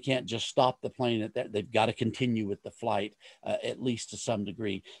words, they can't just stop the plane at that. They've got to continue with the flight, at least to some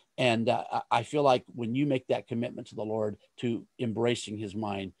degree. And I feel like when you make that commitment to the Lord, to embracing his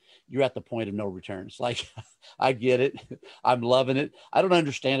mind, you're at the point of no return. It's like, I get it. I'm loving it. I don't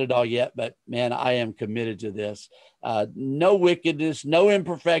understand it all yet, but man, I am committed to this. No wickedness, no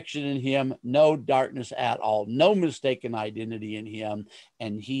imperfection in him, no darkness at all, no mistaken identity in him.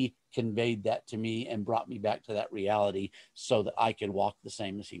 And he conveyed that to me and brought me back to that reality so that I could walk the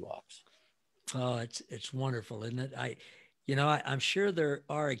same as he walks. Oh, it's wonderful, isn't it? I'm sure there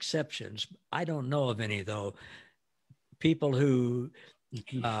are exceptions. I don't know of any, though. People who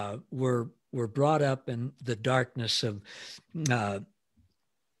were brought up in the darkness of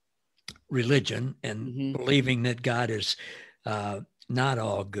religion and believing that God is not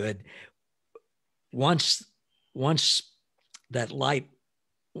all good. Once that light,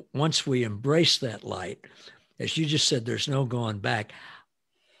 once we embrace that light, as you just said, there's no going back.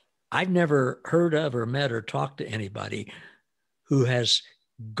 I've never heard of or met or talked to anybody who has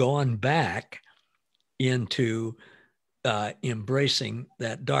gone back into embracing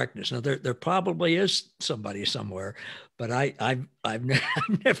that darkness. Now, there probably is somebody somewhere, but I've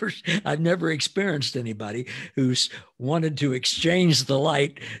never experienced anybody who's wanted to exchange the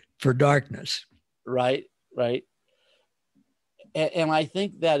light for darkness. Right. And I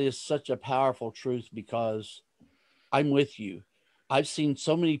think that is such a powerful truth, because I'm with you. I've seen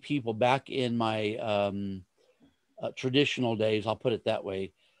so many people back in my traditional days, I'll put it that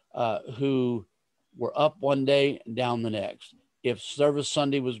way, who were up one day and down the next. If service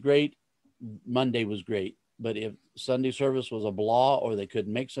Sunday was great, Monday was great. But if Sunday service was a blah, or they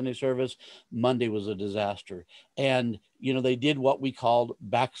couldn't make Sunday service, Monday was a disaster. And, you know, they did what we called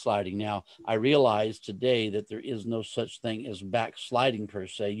backsliding. Now, I realize today that there is no such thing as backsliding per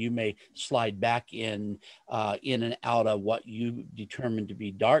se. You may slide back in and out of what you determine to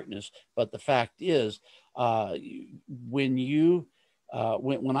be darkness. But the fact is, when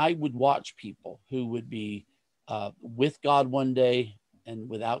I would watch people who would be with God one day and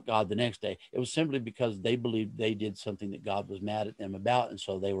without God the next day. It was simply because they believed they did something that God was mad at them about, and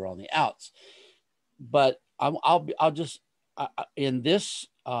so they were on the outs. But I'll just in this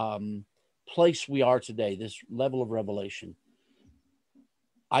place we are today, this level of revelation,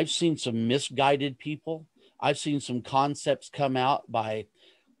 I've seen some misguided people. I've seen some concepts come out by,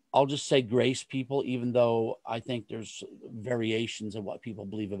 I'll just say, grace people, even though I think there's variations of what people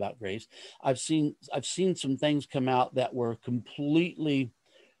believe about grace. I've seen some things come out that were completely,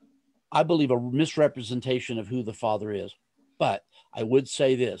 I believe, a misrepresentation of who the Father is. But I would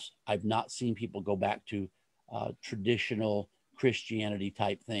say this: I've not seen people go back to traditional Christianity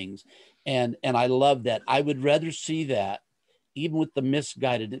type things, and I love that. I would rather see that, even with the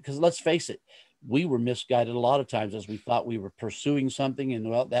misguided, because let's face it, we were misguided a lot of times as we thought we were pursuing something, and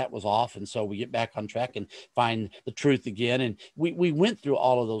well, that was off, and so we get back on track and find the truth again. And we went through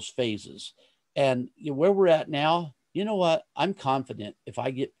all of those phases, and where we're at now, you know what? I'm confident if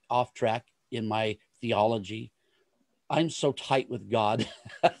I get off track in my theology, I'm so tight with God.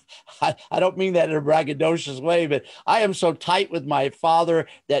 I don't mean that in a braggadocious way, but I am so tight with my Father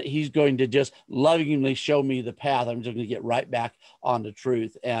that he's going to just lovingly show me the path. I'm just going to get right back on the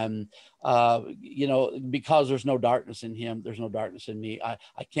truth. And, because there's no darkness in him, there's no darkness in me.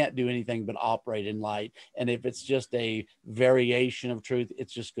 I can't do anything but operate in light. And if it's just a variation of truth,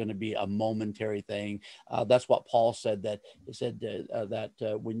 it's just going to be a momentary thing. That's what Paul said, that he said that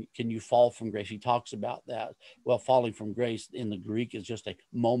when can you fall from grace? He talks about that. Well, falling from grace in the Greek is just a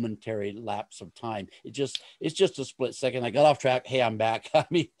momentary lapse of time. It's just a split second. I got off track. Hey, I'm back. I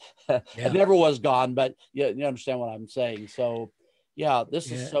mean, I never was gone, but you understand what I'm saying. So yeah, this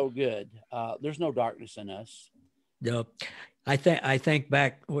is so good. There's no darkness in us. No, I think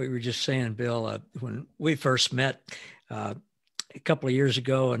back what you were just saying, Bill, when we first met a couple of years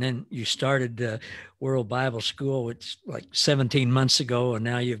ago, and then you started World Bible School, it's like 17 months ago, and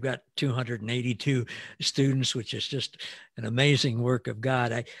now you've got 282 students, which is just an amazing work of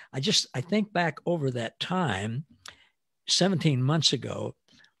God. I think back over that time, 17 months ago,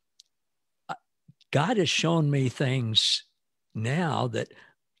 God has shown me things now that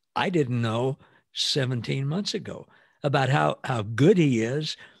I didn't know 17 months ago, about how good he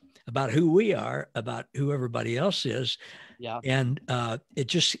is, about who we are, about who everybody else is. Yeah. And it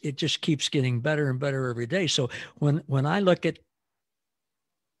just keeps getting better and better every day. So when I look at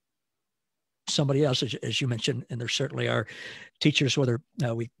somebody else, as you mentioned, and there certainly are teachers, whether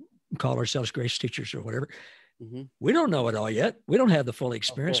we call ourselves grace teachers or whatever, we don't know it all yet. We don't have the full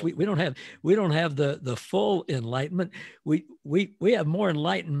experience. Okay. We don't have the full enlightenment. We have more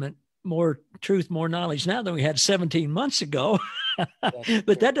enlightenment, more truth, more knowledge now than we had 17 months ago.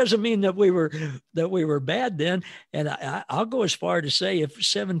 But that doesn't mean that we were bad then. And I'll go as far to say, if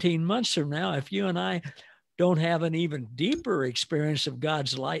 17 months from now, if you and I don't have an even deeper experience of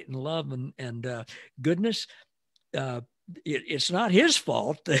God's light and love and goodness, it's not his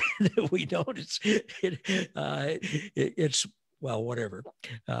fault that we don't. It's well, whatever.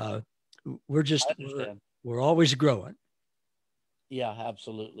 We're always growing. Yeah,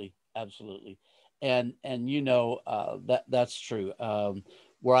 absolutely. And that's true.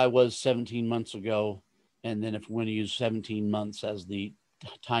 Where I was 17 months ago, and then if we're going to use 17 months as the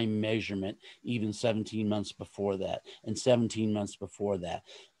time measurement, even 17 months before that, and 17 months before that.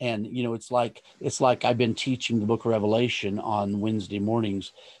 And it's like I've been teaching the book of Revelation on Wednesday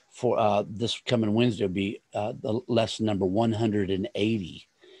mornings. For this coming Wednesday will be the lesson number 180.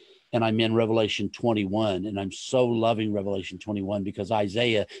 And I'm in Revelation 21, and I'm so loving Revelation 21 because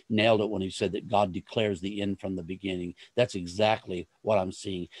Isaiah nailed it when he said that God declares the end from the beginning. That's exactly what I'm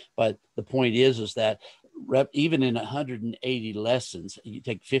seeing. But the point is that even in 180 lessons, you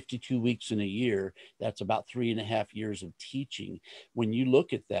take 52 weeks in a year, that's about 3.5 years of teaching. When you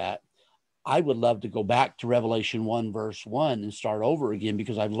look at that, I would love to go back to Revelation 1 verse 1 and start over again,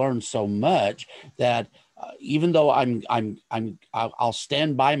 because I've learned so much that even though I'll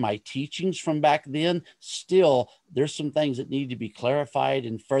stand by my teachings from back then, still there's some things that need to be clarified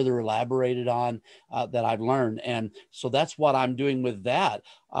and further elaborated on that I've learned. And so that's what I'm doing with that.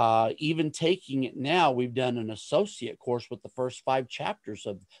 Even taking it now, we've done an associate course with the first 5 chapters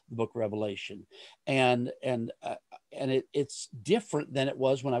of the book of Revelation. And it's different than it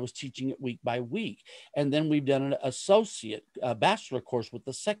was when I was teaching it week by week. And then we've done an associate bachelor course with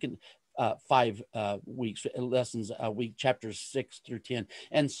the second 5 weeks lessons a week, chapters 6 through 10,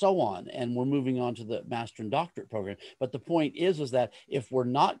 and so on. And we're moving on to the master and doctorate program. But the point is that if we're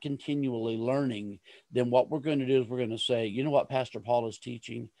not continually learning, then what we're going to do is we're going to say, you know what Pastor Paul is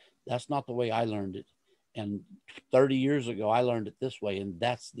teaching? That's not the way I learned it. And 30 years ago, I learned it this way, and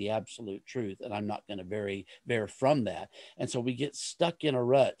that's the absolute truth. And I'm not going to veer from that. And so we get stuck in a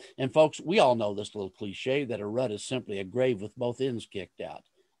rut. And folks, we all know this little cliche that a rut is simply a grave with both ends kicked out.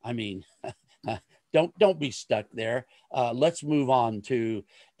 I mean, don't be stuck there. Let's move on to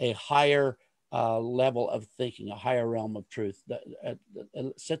a higher level of thinking, a higher realm of truth.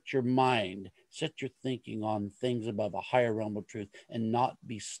 Set your mind, set your thinking on things above a higher realm of truth, and not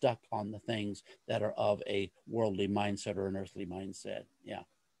be stuck on the things that are of a worldly mindset or an earthly mindset. Yeah.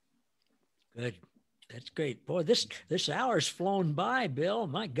 Good. That's great. Boy, this hour's flown by, Bill.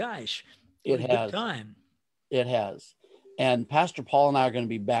 My gosh. What It a good has. time. It has. And Pastor Paul and I are going to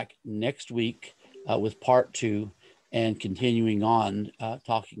be back next week with part 2 and continuing on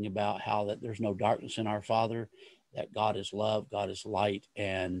talking about how that there's no darkness in our Father, that God is love, God is light,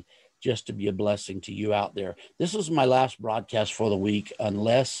 and just to be a blessing to you out there. This is my last broadcast for the week,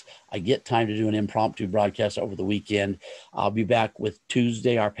 unless I get time to do an impromptu broadcast over the weekend. I'll be back with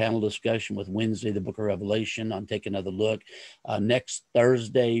Tuesday, our panel discussion, with Wednesday, the book of Revelation on Take Another Look. Next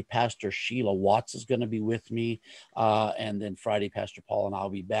Thursday, Pastor Sheila Watts is going to be with me. And then Friday, Pastor Paul and I'll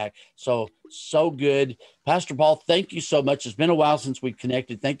be back. So good. Pastor Paul, thank you so much. It's been a while since we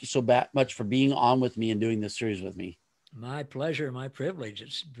connected. Thank you so much for being on with me and doing this series with me. My pleasure, my privilege.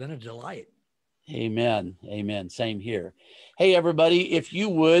 It's been a delight. Amen. Amen. Same here. Hey, everybody, if you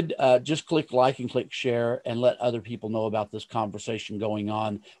would just click like and click share and let other people know about this conversation going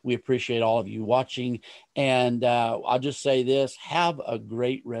on. We appreciate all of you watching. And I'll just say this, have a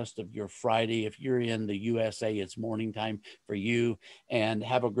great rest of your Friday. If you're in the USA, it's morning time for you, and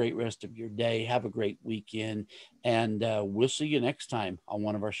have a great rest of your day. Have a great weekend. And we'll see you next time on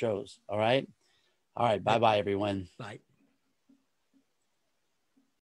one of our shows. All right. All right. Bye-bye, everyone. Bye.